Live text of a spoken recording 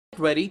Get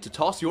ready to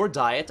toss your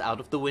diet out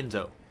of the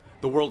window.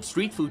 The World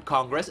Street Food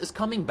Congress is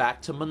coming back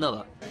to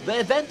Manila. The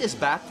event is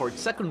back for its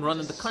second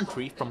run in the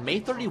country from May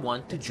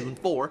 31 to June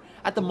 4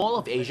 at the Mall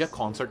of Asia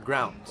Concert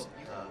Grounds.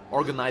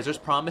 Organizers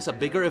promise a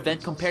bigger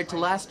event compared to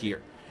last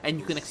year, and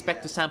you can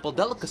expect to sample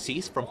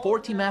delicacies from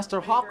 40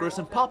 master hawkers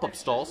and pop-up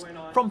stalls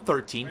from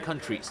 13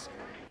 countries.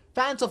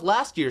 Fans of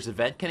last year's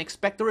event can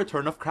expect the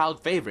return of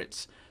crowd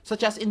favorites,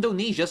 such as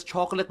Indonesia's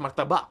chocolate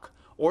martabak,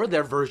 or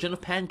their version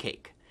of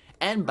pancake,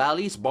 and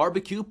Bali's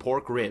barbecue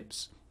pork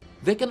ribs.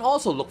 They can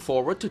also look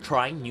forward to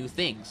trying new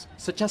things,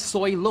 such as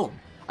soy lung,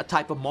 a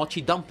type of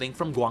mochi dumpling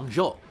from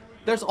Guangzhou.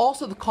 There's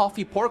also the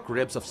coffee pork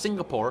ribs of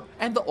Singapore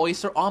and the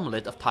oyster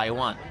omelette of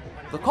Taiwan.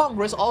 The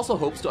Congress also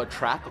hopes to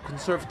attract a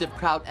conservative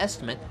crowd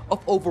estimate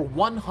of over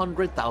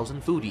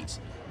 100,000 foodies.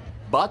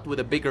 But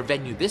with a bigger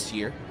venue this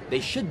year, they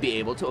should be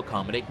able to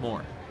accommodate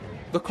more.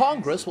 The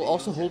Congress will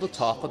also hold a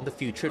talk on the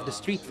future of the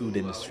street food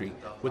industry,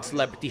 with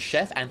celebrity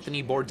chef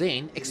Anthony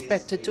Bourdain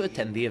expected to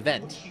attend the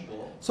event.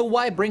 So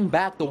why bring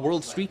back the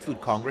World Street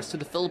Food Congress to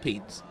the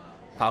Philippines?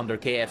 Founder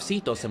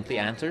KFCito simply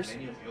answers,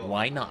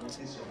 why not?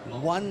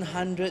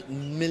 100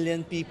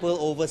 million people,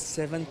 over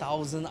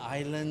 7,000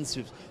 islands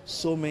with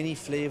so many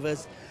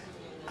flavors,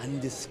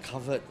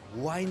 undiscovered.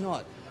 Why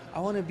not? I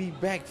want to be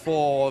back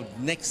for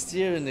next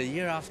year and the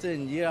year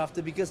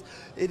after because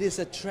it is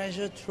a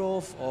treasure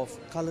trove of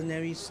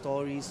culinary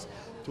stories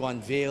to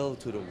unveil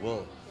to the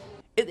world.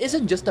 It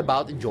isn't just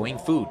about enjoying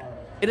food.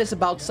 It is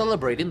about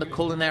celebrating the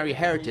culinary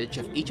heritage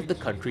of each of the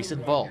countries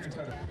involved.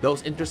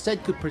 Those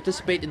interested could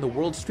participate in the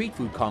World Street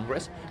Food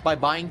Congress by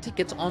buying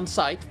tickets on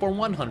site for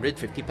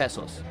 150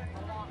 pesos.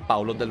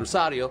 Paulo Del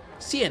Rosario,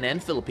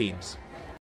 CNN Philippines.